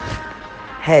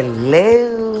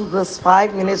Hello, this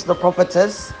 5 minutes, the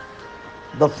prophetess,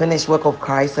 the finished work of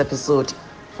Christ, episode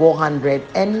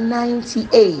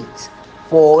 498.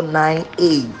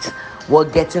 498. We're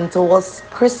getting towards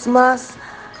Christmas,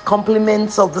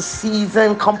 compliments of the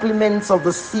season,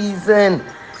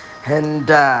 and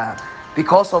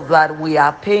because of that, we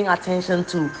are paying attention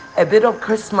to a bit of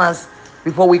Christmas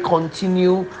before we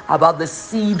continue about the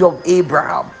seed of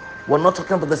Abraham. We're not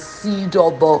talking about the seed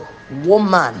of the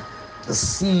woman, the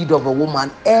seed of a woman.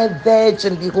 A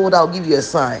virgin, behold, I'll give you a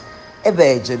sign. A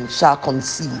virgin shall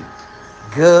conceive.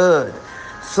 Good.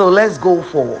 So let's go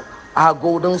for our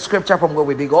golden scripture from where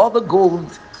we dig all the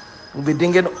gold. We'll be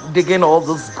digging all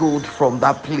this gold from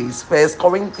that place. First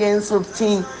Corinthians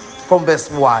 15 from verse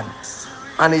 1.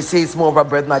 And it says, moreover,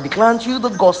 brethren, I declare unto you the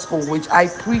gospel which I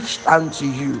preached unto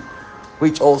you,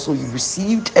 which also you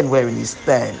received, and wherein you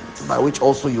stand, by which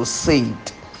also you're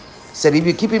saved. Said, if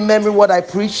you keep in memory what I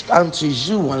preached unto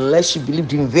you, unless you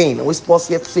believed in vain. Which Paul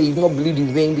yet say you've not believed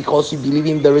in vain because you believe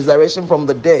in the resurrection from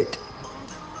the dead.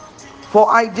 For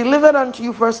I delivered unto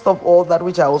you first of all that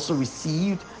which I also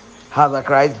received, how that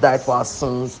Christ died for our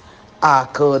sins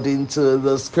according to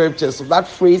the scriptures. So that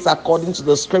phrase, according to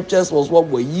the scriptures, was what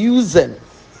we're using.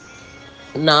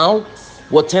 Now,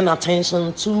 we'll turn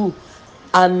attention to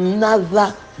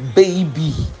another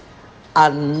baby,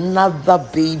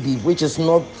 which is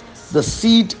not the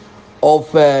seed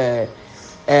of, we're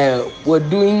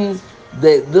doing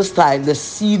this time the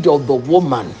seed of the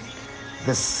woman,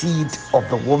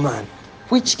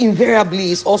 which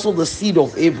invariably is also the seed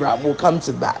of Abraham. We'll come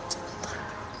to that.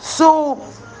 So,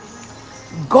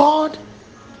 God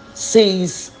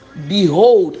says,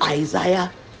 behold, Isaiah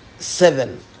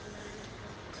 7.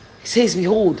 He says,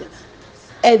 behold,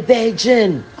 a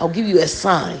virgin, I'll give you a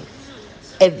sign.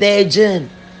 A virgin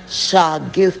shall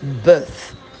give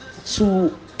birth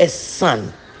to a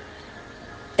son.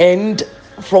 And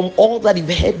from all that you've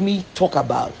heard me talk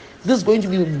about, this is going to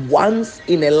be once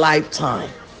in a lifetime.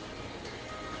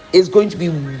 It's going to be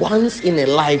once in a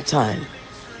lifetime.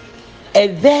 A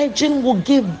virgin will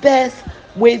give birth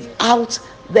without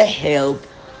the help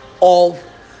of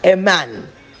a man.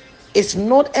 It's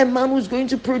not a man who's going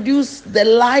to produce the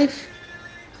life.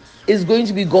 It's going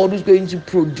to be God who's going to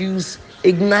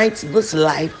ignite this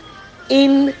life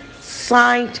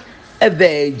inside a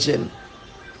virgin.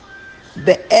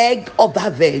 The egg of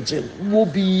that virgin will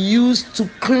be used to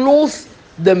clothe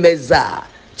the Messiah,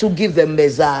 to give the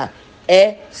Messiah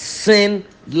a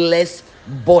sinless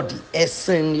body, a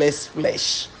sinless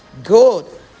flesh. Good.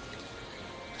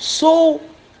 So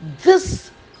this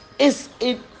is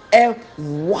a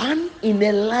one in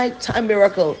a lifetime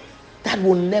miracle that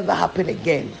will never happen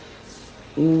again.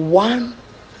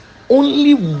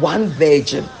 Only one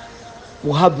virgin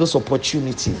will have this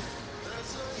opportunity.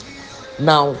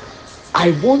 Now,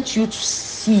 I want you to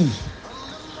see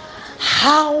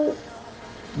how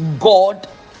God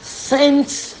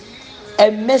sends a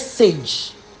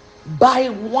message by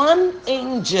one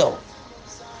angel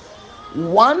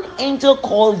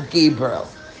called Gabriel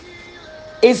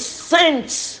is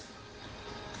sent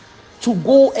to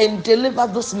go and deliver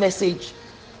this message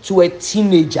to a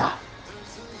teenager.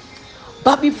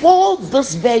 But before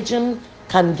this virgin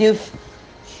can give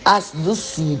us this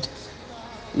seed,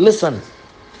 listen,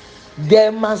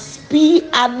 there must be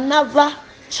another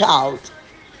child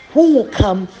who will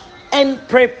come and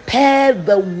prepare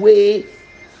the way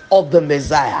of the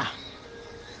Messiah.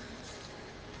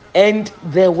 And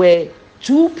there were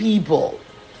two people,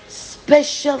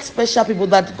 special people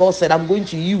that God said, I'm going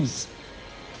to use.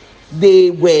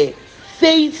 They were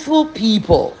faithful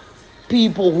people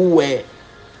who were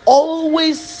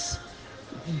always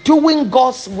doing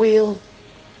God's will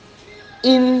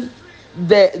in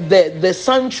the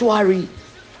sanctuary.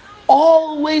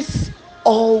 Always.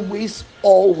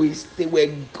 They were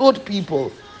good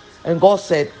people. And God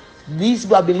said, these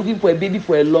people have been looking for a baby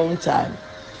for a long time,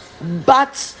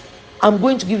 but I'm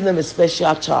going to give them a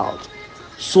special child.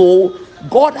 So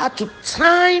God had to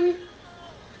time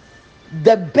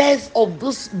the birth of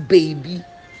this baby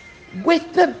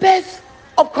with the birth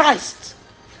of Christ,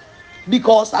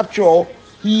 because after all,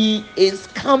 he is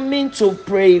coming to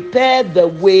prepare the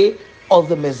way of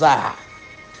the Messiah.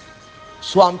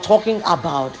 So I'm talking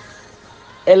about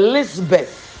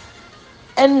Elizabeth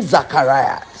and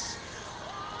Zacharias.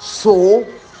 So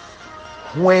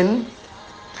when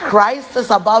Christ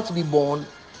is about to be born,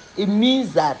 it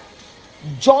means that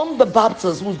John the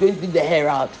Baptist, who's going to be the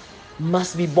herald,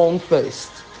 must be born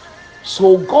first.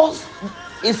 So God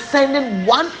is sending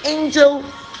one angel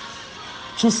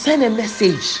to send a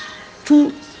message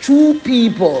to two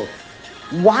people.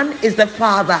 One is the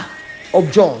father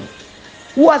of John,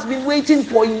 who has been waiting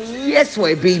for years for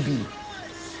a baby.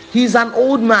 He's an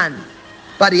old man,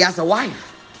 but he has a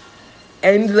wife.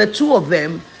 And the two of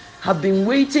them have been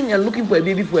waiting and looking for a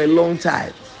baby for a long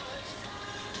time.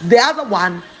 The other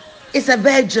one is a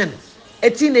virgin, a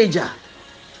teenager,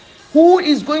 who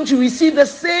is going to receive the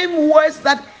same words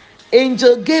that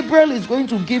Angel Gabriel is going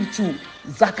to give to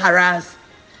Zacharias.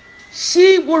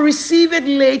 She will receive it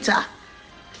later.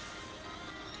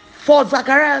 For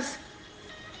Zacharias,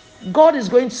 God is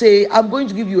going to say, I'm going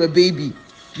to give you a baby.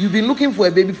 You've been looking for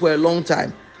a baby for a long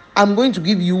time. I'm going to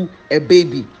give you a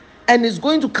baby. And it's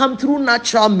going to come through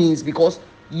natural means because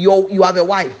you have a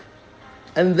wife.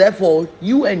 And therefore,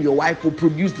 you and your wife will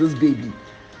produce this baby.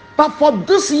 But for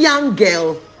this young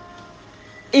girl,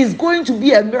 it's going to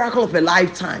be a miracle of a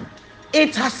lifetime.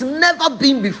 It has never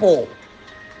been before.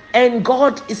 And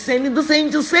God is sending this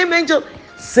angel, same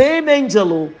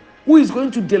angel who is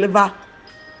going to deliver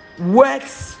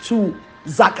words to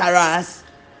Zacharias,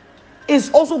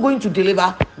 is also going to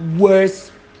deliver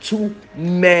words to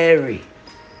Mary.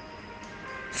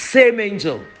 Same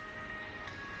angel,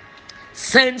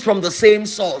 sent from the same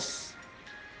source.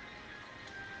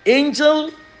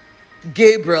 Angel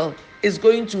Gabriel is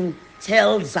going to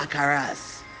tell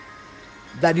Zacharias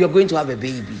that you're going to have a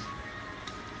baby.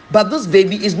 But this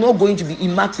baby is not going to be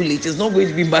immaculate. It's not going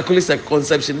to be immaculate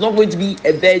conception. It's not going to be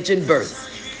a virgin birth.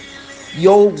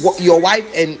 Your wife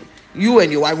and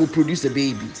your wife will produce a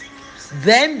baby.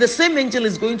 Then the same angel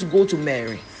is going to go to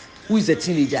Mary, who is a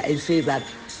teenager, and say that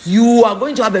you are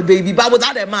going to have a baby, but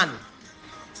without a man.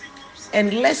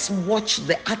 And let's watch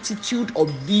the attitude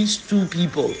of these two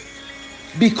people,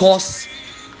 because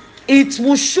it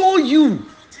will show you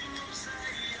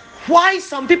why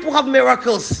some people have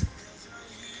miracles,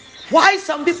 why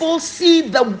some people see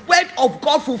the word of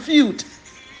God fulfilled,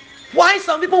 why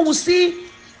some people will see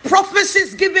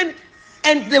prophecies given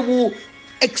and they will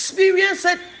experience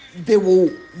it, they will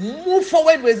move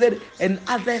forward with it, and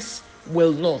others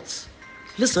will not.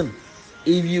 Listen,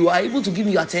 if you are able to give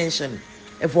me your attention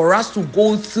and for us to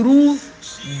go through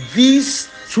these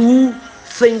two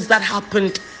things that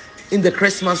happened in the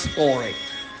Christmas story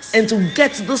and to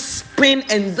get this spin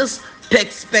and this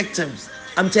perspective,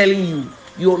 I'm telling you,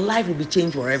 your life will be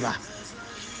changed forever.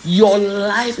 Your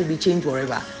life will be changed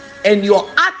forever. And your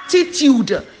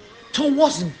attitude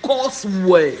towards God's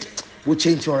word will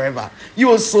change forever.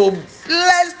 You are so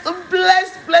blessed.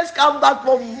 Come back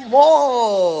for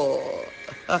more.